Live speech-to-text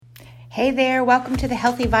Hey there, welcome to the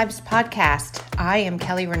Healthy Vibes Podcast. I am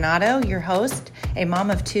Kelly Renato, your host, a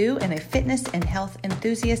mom of two, and a fitness and health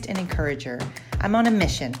enthusiast and encourager. I'm on a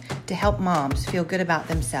mission to help moms feel good about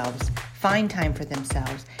themselves, find time for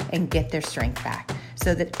themselves, and get their strength back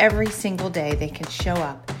so that every single day they can show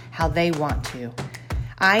up how they want to.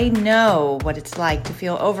 I know what it's like to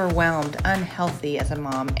feel overwhelmed, unhealthy as a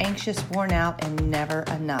mom, anxious, worn out, and never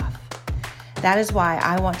enough. That is why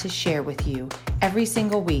I want to share with you every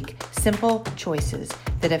single week simple choices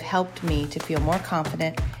that have helped me to feel more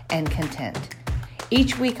confident and content.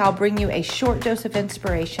 Each week I'll bring you a short dose of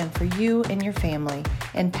inspiration for you and your family,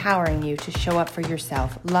 empowering you to show up for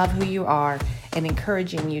yourself, love who you are, and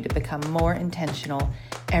encouraging you to become more intentional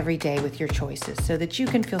every day with your choices so that you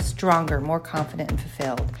can feel stronger, more confident, and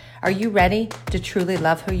fulfilled. Are you ready to truly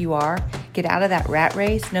love who you are? Get out of that rat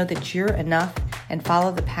race, know that you're enough, and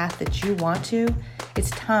follow the path that you want to? It's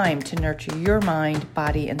time to nurture your mind,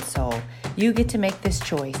 body, and soul. You get to make this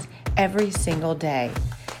choice every single day,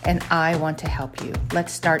 and I want to help you.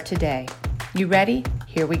 Let's start today. You ready?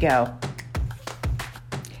 Here we go.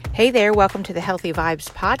 Hey there, welcome to the Healthy Vibes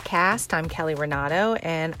Podcast. I'm Kelly Renato,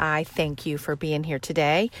 and I thank you for being here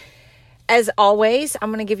today. As always, I'm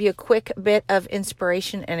going to give you a quick bit of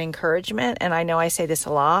inspiration and encouragement, and I know I say this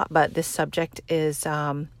a lot, but this subject is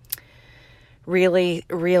really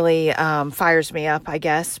fires me up, I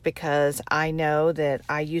guess, because I know that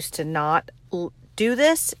I used to not do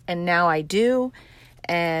this, and now I do,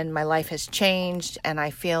 and my life has changed, and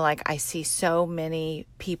I feel like I see so many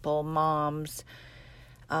people, moms,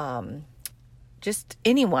 just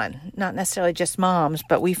anyone, not necessarily just moms,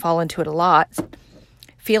 but we fall into it a lot,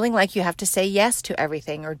 feeling like you have to say yes to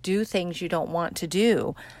everything or do things you don't want to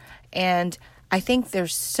do. And I think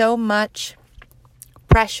there's so much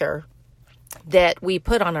pressure that we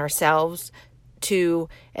put on ourselves to,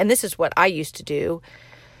 and this is what I used to do,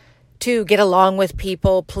 to get along with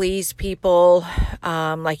people, please people,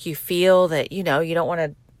 like you feel that, you don't want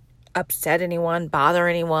to upset anyone, bother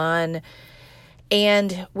anyone.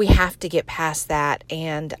 And we have to get past that.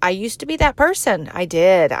 And I used to be that person. I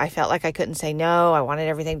did. I felt like I couldn't say no. I wanted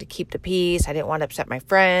everything to keep the peace. I didn't want to upset my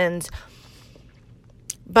friends.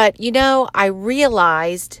 But, I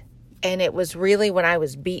realized, and it was really when I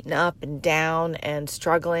was beaten up and down and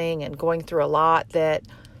struggling and going through a lot, that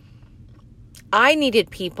I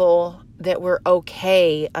needed people that were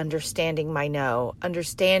okay understanding my no,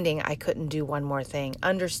 understanding I couldn't do one more thing,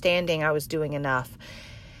 understanding I was doing enough.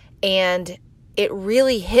 And it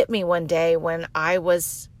really hit me one day when I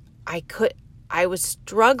was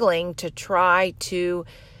struggling to try to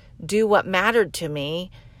do what mattered to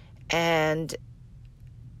me and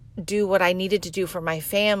do what I needed to do for my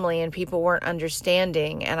family, and people weren't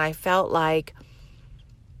understanding, and I felt like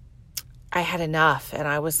I had enough, and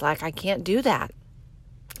I was like, I can't do that.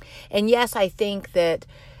 And yes, I think that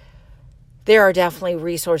there are definitely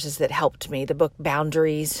resources that helped me. The book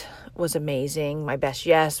Boundaries was amazing. My Best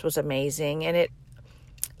Yes was amazing. And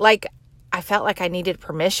I felt like I needed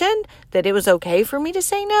permission, that it was okay for me to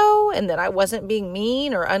say no, and that I wasn't being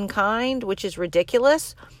mean or unkind, which is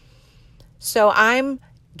ridiculous. So I'm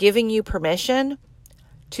giving you permission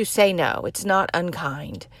to say no. It's not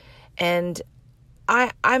unkind. And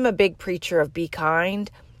I'm a big preacher of be kind,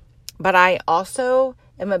 but I also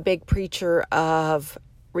am a big preacher of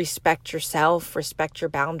respect yourself, respect your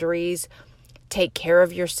boundaries, take care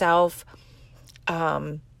of yourself.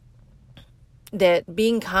 That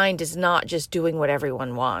being kind is not just doing what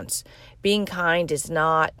everyone wants. Being kind is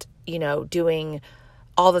not, doing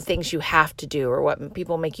all the things you have to do or what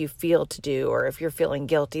people make you feel to do, or if you're feeling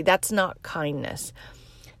guilty. That's not kindness.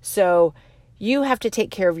 So you have to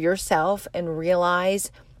take care of yourself and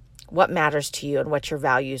realize what matters to you and what your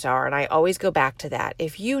values are. And I always go back to that.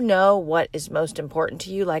 If you know what is most important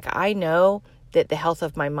to you, like I know that the health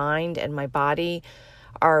of my mind and my body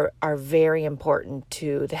are very important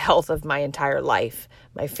to the health of my entire life,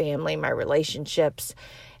 my family, my relationships.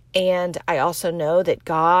 And I also know that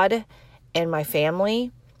God and my family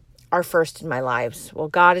are first in my lives. Well,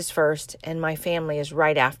 God is first and my family is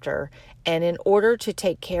right after. And in order to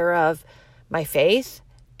take care of my faith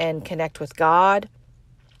and connect with God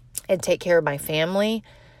and take care of my family,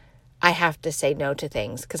 I have to say no to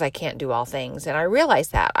things because I can't do all things. And I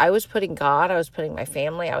realized that. I was putting God, I was putting my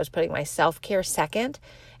family, I was putting my self-care second,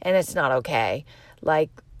 and it's not okay. Like,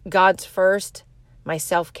 God's first, my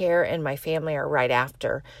self-care and my family are right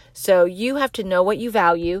after. So you have to know what you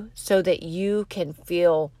value so that you can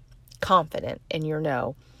feel confident in your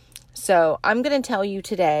no. So I'm going to tell you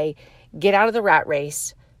today, get out of the rat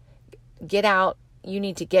race. Get out. You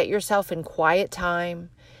need to get yourself in quiet time.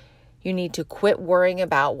 You need to quit worrying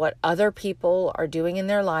about what other people are doing in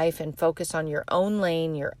their life and focus on your own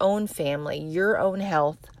lane, your own family, your own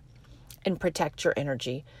health, and protect your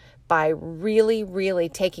energy by really, really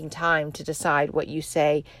taking time to decide what you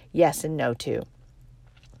say yes and no to.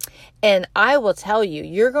 And I will tell you,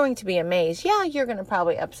 you're going to be amazed. Yeah, you're going to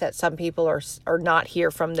probably upset some people or not hear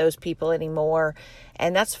from those people anymore.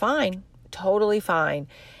 And that's fine. Totally fine.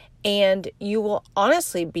 And you will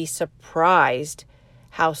honestly be surprised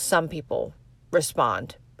how some people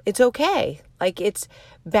respond. It's okay.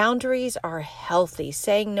 Boundaries are healthy.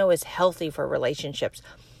 Saying no is healthy for relationships.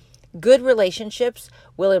 Good relationships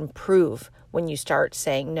will improve when you start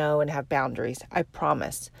saying no and have boundaries. I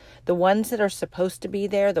promise. The ones that are supposed to be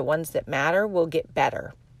there, the ones that matter, will get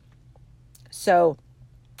better. So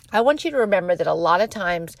I want you to remember that a lot of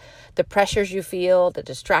times the pressures you feel, the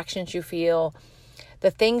distractions you feel,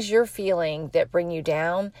 the things you're feeling that bring you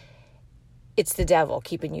down, it's the devil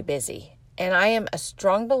keeping you busy. And I am a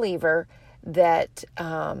strong believer that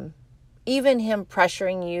even him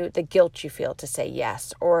pressuring you, the guilt you feel to say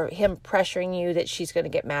yes, or him pressuring you that she's going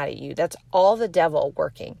to get mad at you, that's all the devil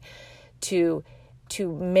working to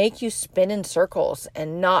make you spin in circles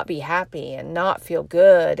and not be happy and not feel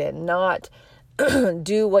good and not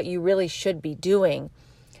do what you really should be doing.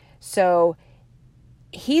 So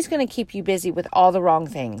he's going to keep you busy with all the wrong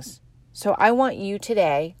things. So I want you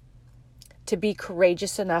today to be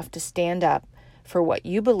courageous enough to stand up for what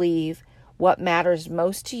you believe, what matters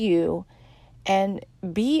most to you, and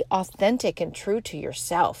be authentic and true to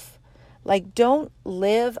yourself. Don't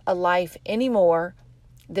live a life anymore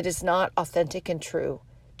that is not authentic and true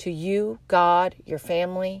to you, God, your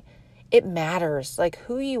family. It matters.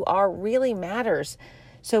 Who you are really matters.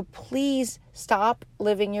 So please stop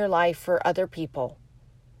living your life for other people.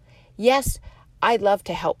 Yes, I love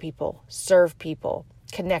to help people, serve people,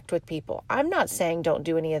 connect with people. I'm not saying don't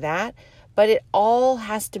do any of that, but it all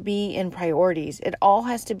has to be in priorities. It all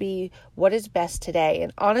has to be what is best today.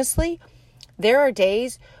 And honestly, there are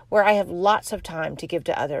days where I have lots of time to give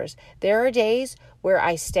to others. There are days where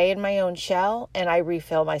I stay in my own shell and I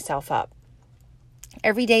refill myself up.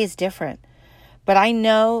 Every day is different, but I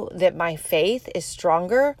know that my faith is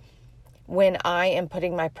stronger when I am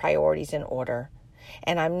putting my priorities in order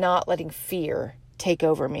and I'm not letting fear take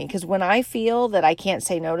over me. Because when I feel that I can't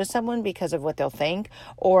say no to someone because of what they'll think,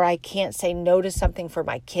 or I can't say no to something for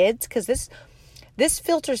my kids, because this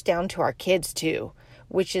filters down to our kids too,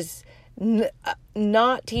 which is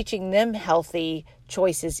not teaching them healthy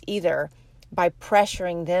choices either, by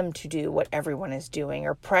pressuring them to do what everyone is doing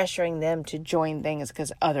or pressuring them to join things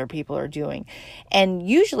because other people are doing. And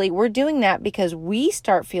usually we're doing that because we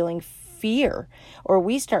start feeling fear, or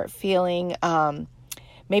we start feeling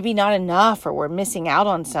maybe not enough, or we're missing out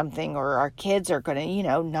on something, or our kids are going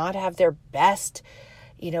to, not have their best,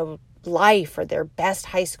 life or their best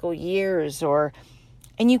high school years,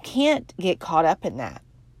 and you can't get caught up in that.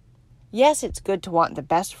 Yes, it's good to want the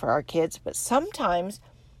best for our kids, but sometimes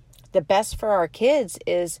the best for our kids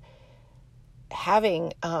is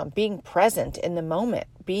being present in the moment,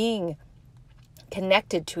 being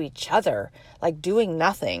connected to each other, doing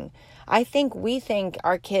nothing. I think we think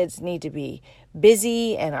our kids need to be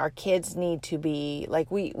busy and our kids need to be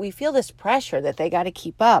we feel this pressure that they got to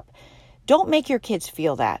keep up. Don't make your kids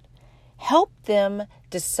feel that. Help them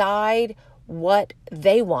decide what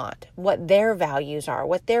they want, what their values are,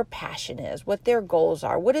 what their passion is, what their goals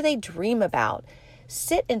are. What do they dream about?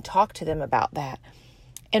 Sit and talk to them about that.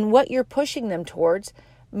 And what you're pushing them towards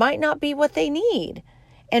might not be what they need.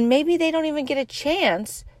 And maybe they don't even get a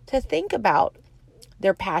chance to think about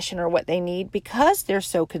their passion or what they need because they're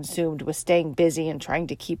so consumed with staying busy and trying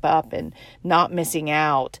to keep up and not missing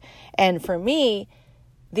out. And for me,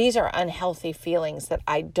 these are unhealthy feelings that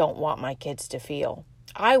I don't want my kids to feel.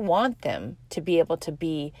 I want them to be able to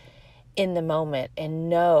be in the moment and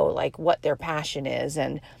know what their passion is.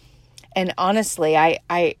 And honestly,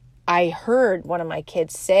 I heard one of my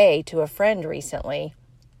kids say to a friend recently,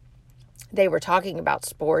 they were talking about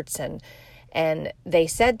sports and they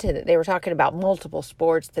were talking about multiple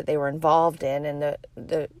sports that they were involved in. And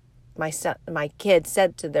my kid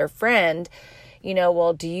said to their friend,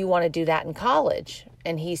 well, do you want to do that in college?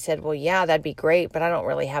 And he said, well, yeah, that'd be great, but I don't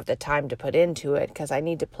really have the time to put into it because I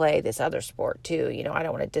need to play this other sport too. I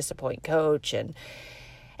don't want to disappoint coach. And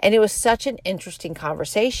it was such an interesting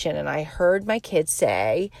conversation. And I heard my kids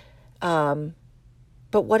say, but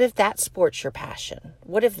what if that sport's your passion?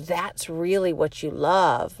 What if that's really what you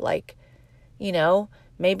love?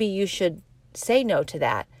 Maybe you should say no to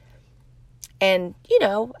that. And,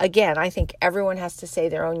 again, I think everyone has to say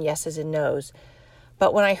their own yeses and nos.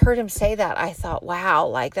 But when I heard him say that, I thought,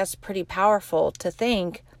 wow, that's pretty powerful to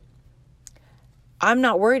think I'm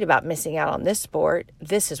not worried about missing out on this sport.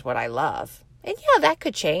 This is what I love. And yeah, that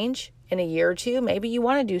could change in a year or two. Maybe you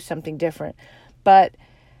want to do something different. But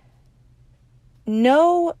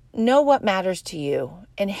know what matters to you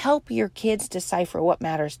and help your kids decipher what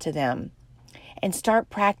matters to them. And start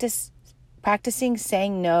practicing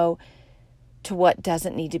saying no to what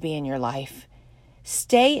doesn't need to be in your life.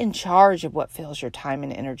 Stay in charge of what fills your time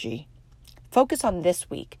and energy. Focus on this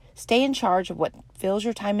week. Stay in charge of what fills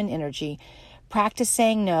your time and energy. Practice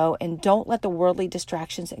saying no, and don't let the worldly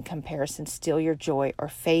distractions and comparisons steal your joy or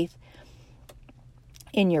faith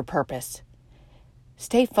in your purpose.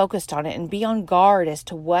 Stay focused on it and be on guard as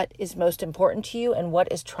to what is most important to you and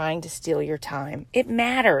what is trying to steal your time. It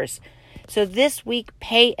matters. So this week,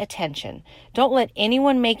 pay attention. Don't let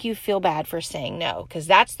anyone make you feel bad for saying no, because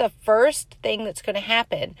that's the first thing that's going to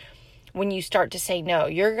happen when you start to say no.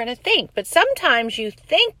 You're going to think, but sometimes you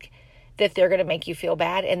think that they're going to make you feel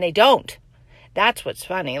bad and they don't. That's what's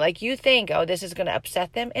funny. Like you think, oh, this is going to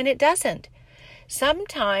upset them, and it doesn't.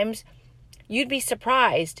 Sometimes you'd be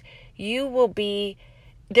surprised.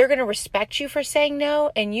 They're going to respect you for saying no,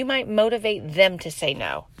 and you might motivate them to say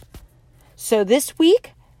no. So this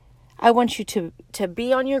week, I want you to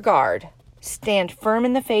be on your guard. Stand firm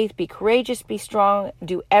in the faith, be courageous, be strong,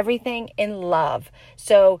 do everything in love.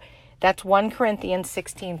 So that's 1 Corinthians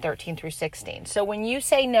 16, 13 through 16. So when you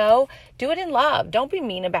say no, do it in love. Don't be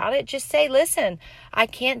mean about it. Just say, listen, I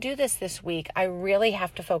can't do this week. I really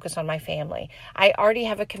have to focus on my family. I already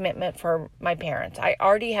have a commitment for my parents. I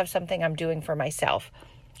already have something I'm doing for myself.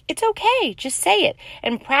 It's okay. Just say it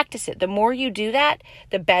and practice it. The more you do that,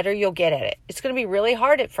 the better you'll get at it. It's going to be really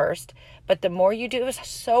hard at first, but the more you do, it was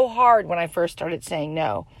so hard when I first started saying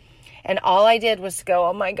no. And all I did was go,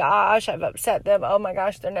 oh my gosh, I've upset them. Oh my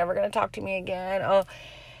gosh, they're never going to talk to me again. Oh,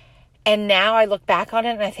 and now I look back on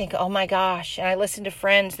it and I think, oh my gosh. And I listen to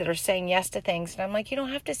friends that are saying yes to things. And I'm like, you don't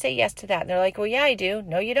have to say yes to that. And they're like, well, yeah, I do.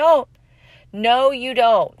 No, you don't. No, you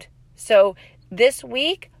don't. So this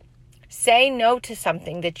week, say no to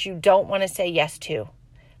something that you don't want to say yes to.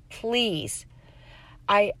 Please.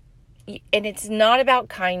 And it's not about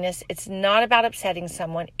kindness. It's not about upsetting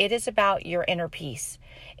someone. It is about your inner peace.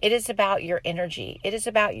 It is about your energy. It is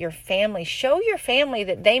about your family. Show your family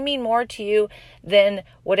that they mean more to you than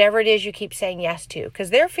whatever it is you keep saying yes to, because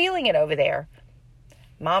they're feeling it over there.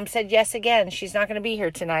 Mom said yes again. She's not going to be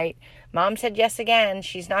here tonight. Mom said yes again.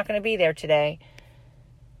 She's not going to be there today.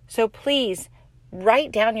 So please,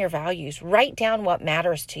 write down your values. Write down what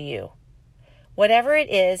matters to you. Whatever it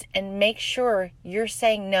is, and make sure you're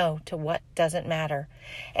saying no to what doesn't matter.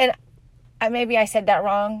 And maybe I said that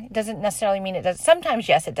wrong. It doesn't necessarily mean it does. Sometimes,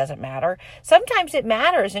 yes, it doesn't matter. Sometimes it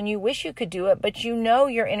matters and you wish you could do it, but you know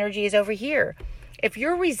your energy is over here. If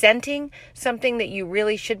you're resenting something that you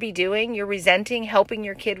really should be doing, you're resenting helping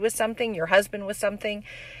your kid with something, your husband with something,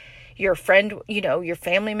 your friend, your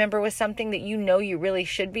family member with something that you know you really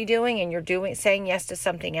should be doing, and you're saying yes to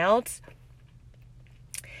something else,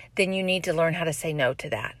 then you need to learn how to say no to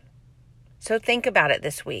that. So think about it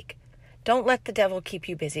this week. Don't let the devil keep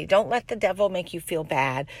you busy. Don't let the devil make you feel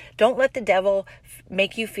bad. Don't let the devil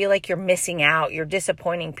make you feel like you're missing out, you're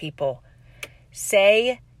disappointing people.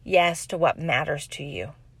 Say yes to what matters to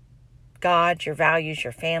you. God, your values,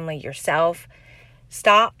 your family, yourself.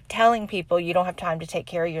 Stop telling people you don't have time to take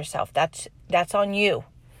care of yourself. That's on you.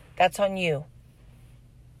 That's on you.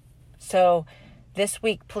 So this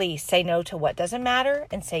week, please say no to what doesn't matter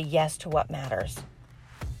and say yes to what matters.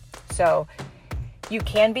 So you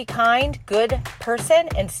can be kind, good person,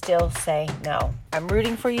 and still say no. I'm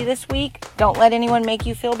rooting for you this week. Don't let anyone make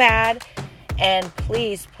you feel bad. And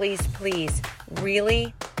please, please, please,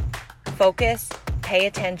 really focus, pay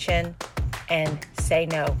attention, and say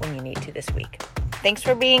no when you need to this week. Thanks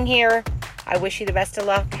for being here. I wish you the best of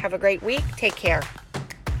luck. Have a great week. Take care.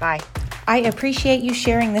 Bye. I appreciate you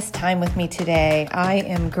sharing this time with me today. I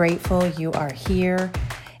am grateful you are here.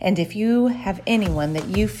 And if you have anyone that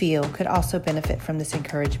you feel could also benefit from this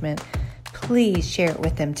encouragement, please share it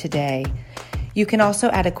with them today. You can also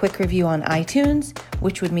add a quick review on iTunes,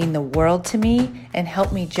 which would mean the world to me and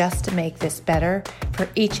help me just to make this better for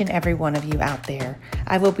each and every one of you out there.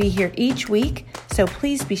 I will be here each week, so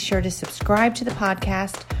please be sure to subscribe to the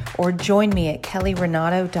podcast or join me at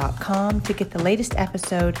kellyrenato.com to get the latest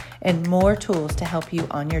episode and more tools to help you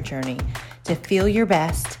on your journey to feel your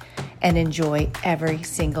best and enjoy every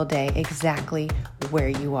single day exactly where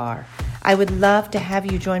you are. I would love to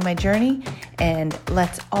have you join my journey, and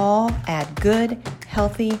let's all add good,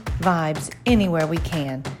 healthy vibes anywhere we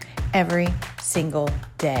can, every single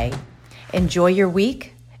day. Enjoy your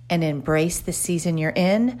week and embrace the season you're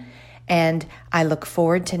in, and I look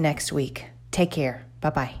forward to next week. Take care.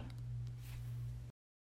 Bye-bye.